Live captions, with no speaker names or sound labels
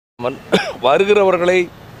வருகிறவர்களை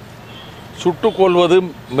சுட்டுக் கொள்வது,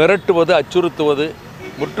 மிரட்டுவது, அச்சுறுத்துவது,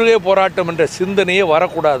 முற்றுகை போராட்டம் என்ற சிந்தனையே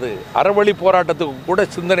வரக்கூடாது, அறவழி போராட்டத்துக்கு கூட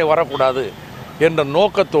சிந்தனை வரக்கூடாது என்ற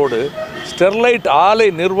நோக்கத்தோடு ஸ்டெர்லைட் ஆலை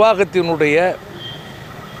நிர்வாகத்தினுடைய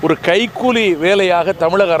ஒரு கைக்கூலி வேலையாக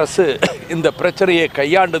தமிழக அரசு இந்த பிரச்சனையை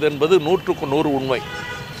கையாண்டது என்பது 100க்கு 100 உண்மை.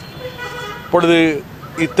 இப்பொழுது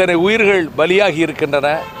இத்தனை உயிர்கள் பலியாகி இருக்கின்றன.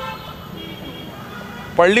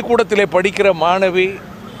 பள்ளிக்கூடத்திலே படிக்கிற மாணவி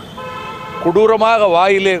கொடூரமாக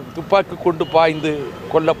வாயிலே துப்பாக்கி கொண்டு பாய்ந்து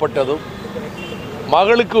கொல்லப்பட்டதும்,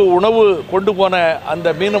 மகளுக்கு உணவு கொண்டு போன அந்த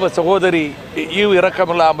மீனவ சகோதரி ஈவு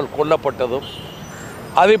இரக்கமில்லாமல் கொல்லப்பட்டதும்,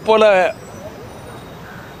 அதே போல்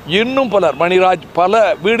இன்னும் பலர், மணிராஜ் பல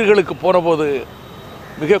வீடுகளுக்கு போனபோது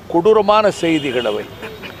மிக கொடூரமான செய்திகள் அவை.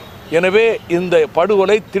 எனவே இந்த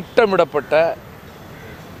படுகொலை திட்டமிடப்பட்ட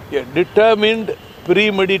டிட்டர்மின்ட்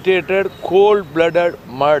ப்ரீமெடிட்டேட்டட் கோல்ட் பிளடட்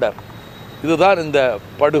மர்டர். இதுதான் இந்த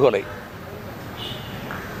படுகொலை.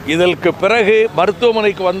 இதற்கு பிறகு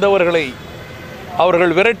மருத்துவமனைக்கு வந்தவர்களை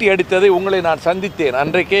அவர்கள் விரட்டி அடித்ததை உங்களை நான் சந்தித்தேன்.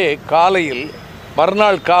 அன்றைக்கே காலையில்,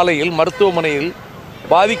 மறுநாள் காலையில் மருத்துவமனையில்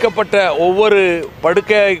பாதிக்கப்பட்ட ஒவ்வொரு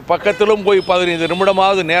படுக்கை பக்கத்திலும் போய் 15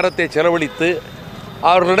 நிமிடமாவது நேரத்தை செலவழித்து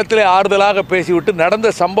அவர்களிடத்தில் ஆறுதலாக பேசிவிட்டு நடந்த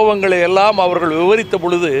சம்பவங்களை எல்லாம் அவர்கள் விவரித்த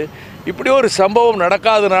பொழுது, இப்படி ஒரு சம்பவம்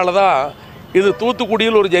நடக்காதனால தான் இது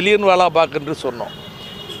தூத்துக்குடியில் ஒரு ஜலியன்வாலா பாக் என்று சொன்னோம்.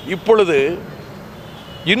 இப்பொழுது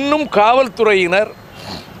இன்னும் காவல்துறையினர்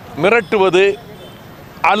மிரட்டுவது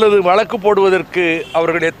அல்லது வழக்கு போடுவதற்கு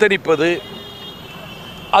அவர்கள் எத்தனிப்பது,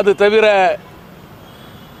 அது தவிர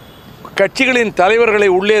கட்சிகளின் தலைவர்களை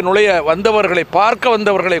உள்ளே நுழைய வந்தவர்களை பார்க்க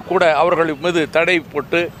வந்தவர்களை கூட அவர்கள் மீது தடை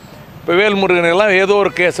போட்டு, இப்போ வேல்முருகனெல்லாம் ஏதோ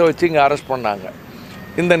ஒரு கேஸை வச்சு இங்கே அரெஸ்ட் பண்ணாங்க.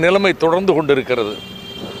 இந்த நிலைமை தொடர்ந்து கொண்டிருக்கிறது.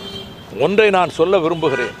 ஒன்றை நான் சொல்ல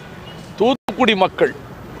விரும்புகிறேன். தூத்துக்குடி மக்கள்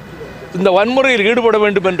இந்த வன்முறையில் ஈடுபட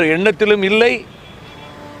வேண்டும் என்ற எண்ணத்திலும் இல்லை,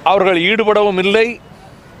 அவர்கள் ஈடுபடவும் இல்லை.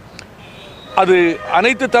 அது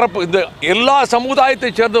அனைத்து தரப்பு, இந்த எல்லா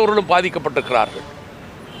சமுதாயத்தைச் சேர்ந்தவர்களும் பாதிக்கப்பட்டிருக்கிறார்கள்.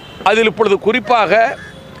 அதில் இப்பொழுது குறிப்பாக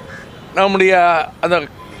நம்முடைய அந்த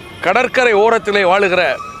கடற்கரை ஓரத்திலே வாழுகிற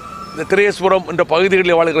இந்த திரேஸ்வரம் என்ற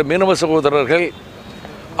பகுதிகளில் வாழுகிற மீனவ சகோதரர்கள்,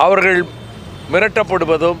 அவர்கள்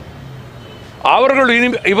மிரட்டப்படுவதும், அவர்கள்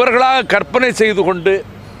இவர்களாக கற்பனை செய்து கொண்டு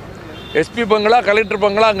எஸ்பி பங்களா, கலெக்டர்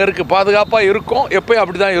பங்களா அங்கே இருக்குது, பாதுகாப்பாக இருக்கும், எப்போயும்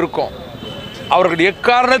அப்படி தான் இருக்கும். அவர்கள்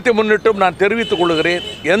எக்காரணத்தை முன்னிட்டும் நான் தெரிவித்துக் கொள்கிறேன்,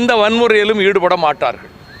 எந்த வன்முறையிலும் ஈடுபட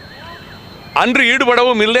மாட்டார்கள். அன்று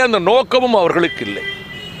ஈடுபடவும் இல்லை, அந்த நோக்கமும் அவர்களுக்கு இல்லை.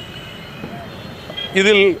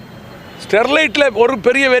 இதில் ஸ்டெர்லைட்டில் ஒரு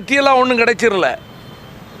பெரிய வெற்றியெல்லாம் ஒன்றும் கிடைச்சிடல.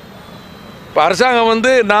 இப்போ அரசாங்கம்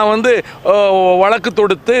நான் வழக்கு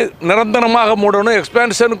தொடுத்து நிரந்தரமாக மூடணும்,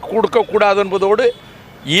 எக்ஸ்பேன்ஷனுக்கு கொடுக்கக்கூடாது என்பதோடு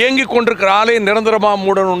இயங்கி கொண்டிருக்கிற ஆலையை நிரந்தரமாக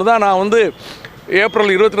மூடணும்னு தான் நான்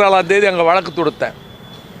ஏப்ரல் 24 அங்கே வழக்கு தொடுத்தேன்.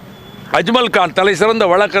 அஜ்மல் கான் தலை சிறந்த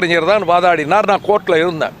வழக்கறிஞர் தான் வாதாடினார். நான் கோர்ட்டில்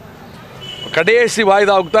இருந்தேன். கடைசி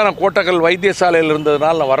வாய்தாவுக்கு தான் நான் கோட்டக்கல் வைத்தியசாலையில்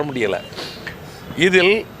இருந்ததுனால நான் வர முடியலை.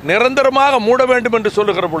 இதில் நிரந்தரமாக மூட வேண்டும் என்று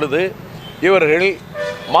சொல்லுகிற பொழுது இவர்கள்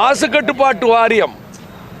மாசு கட்டுப்பாட்டு வாரியம்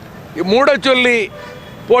மூட சொல்லி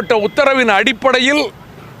போட்ட உத்தரவின் அடிப்படையில்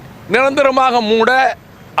நிரந்தரமாக மூட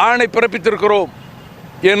ஆணை பிறப்பித்திருக்கிறோம்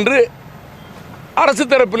என்று அரசு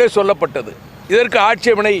தரப்பிலே சொல்லப்பட்டது. இதற்கு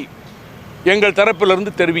ஆட்சேபனை எங்கள்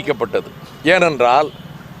தரப்பிலிருந்து தெரிவிக்கப்பட்டது. ஏனென்றால்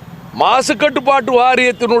மாசு கட்டுப்பாட்டு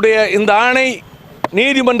வாரியத்தினுடைய இந்த ஆணை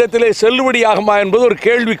நீதிமன்றத்திலே செல்லுபடியாகுமா என்பது ஒரு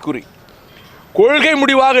கேள்விக்குறி. கொள்கை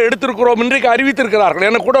முடிவாக எடுத்திருக்கிறோம், இன்றைக்கு அறிவித்திருக்கிறார்கள்.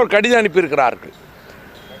 எனக்கு கூட ஒரு கடிதம் அனுப்பியிருக்கிறார்கள்.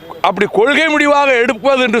 அப்படி கொள்கை முடிவாக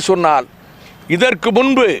எடுப்பது என்று சொன்னால் இதற்கு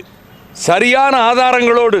முன்பு சரியான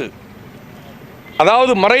ஆதாரங்களோடு,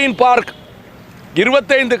 அதாவது மரைன் பார்க்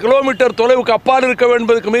 25 கிலோமீட்டர் தொலைவுக்கு அப்பால் இருக்க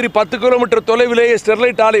வேண்டுவதற்கு மீறி 10 கிலோமீட்டர் தொலைவிலேயே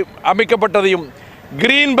ஸ்டெர்லைட் ஆலை அமைக்கப்பட்டதையும்,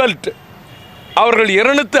 கிரீன் பெல்ட் அவர்கள்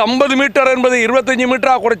 250 மீட்டர் என்பதை 25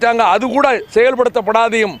 மீட்டராக குறைச்சாங்க, அது கூட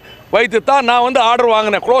செயல்படுத்தப்படாதையும் வைத்துத்தான் நான் ஆர்டர்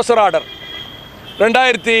வாங்கினேன். Closer order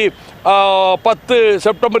 2010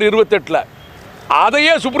 September 28.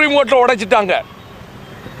 அதையே சுப்ரீம் கோர்ட்டில் உடைச்சிட்டாங்க.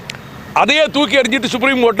 அதையே தூக்கி எறிஞ்சிட்டு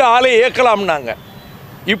சுப்ரீம் கோர்ட்டு ஆலையை இயக்கலாம்னாங்க.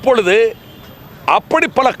 இப்பொழுது அப்படி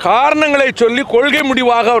பல காரணங்களை சொல்லி கொள்கை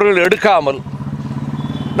முடிவாக அவர்கள் எடுக்காமல்,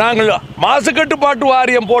 நாங்கள் மாசு கட்டுப்பாட்டு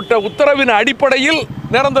வாரியம் போட்ட உத்தரவின் அடிப்படையில்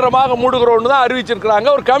நிரந்தரமாக மூடுகிறோன்னு தான் அறிவிச்சிருக்கிறாங்க.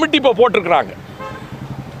 ஒரு கமிட்டி இப்போ போட்டிருக்கிறாங்க.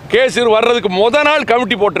 கேஸ் வர்றதுக்கு முத நாள்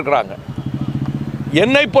கமிட்டி போட்டிருக்கிறாங்க.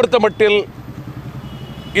 என்னை பொறுத்த மட்டில்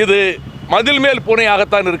இது மதில் மேல்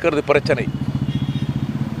பூனையாகத்தான் இருக்கிறது பிரச்சனை.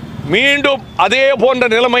 மீண்டும் அதே போன்ற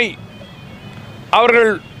நிலைமை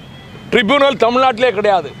அவர்கள் ட்ரிபியூனல் தமிழ்நாட்டிலே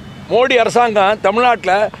கிடையாது. மோடி அரசாங்கம்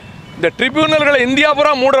தமிழ்நாட்டில் இந்த ட்ரிபியூனல்களை இந்தியா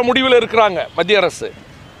பூரா மூடுற முடிவில் இருக்கிறாங்க மத்திய அரசு.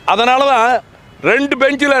 அதனால தான் 2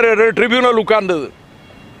 பெஞ்சில் ட்ரிபியூனல் உட்கார்ந்தது.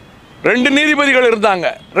 2 நீதிபதிகள் இருந்தாங்க,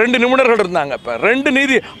 2 நிபுணர்கள் இருந்தாங்க. இப்போ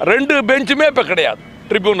 2 பெஞ்சுமே இப்போ கிடையாது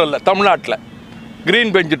ட்ரிபியூனலில். தமிழ்நாட்டில்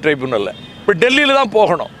கிரீன் பெஞ்ச் ட்ரிபியூனலில் இப்போ டெல்லியில் தான்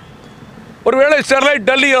போகணும். ஒருவேளை ஸ்டெர்லைட்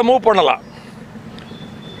டெல்லியை மூவ் பண்ணலாம்,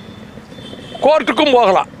 கோர்ட்டுக்கும்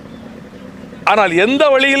போகலாம். ஆனால் எந்த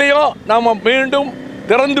வழியிலையும் நாம் மீண்டும்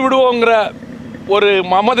திறந்து விடுவோங்கிற ஒரு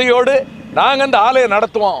மமதையோடு நாங்கள் அந்த ஆலையை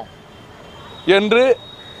நடத்துவோம் என்று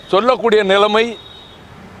சொல்லக்கூடிய நிலைமை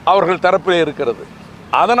அவர்கள் தரப்பில் இருக்கிறது.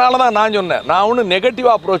 அதனால தான் நான் சொன்னேன், நான் ஒன்றும்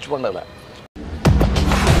நெகட்டிவாக அப்ரோச் பண்ணலை.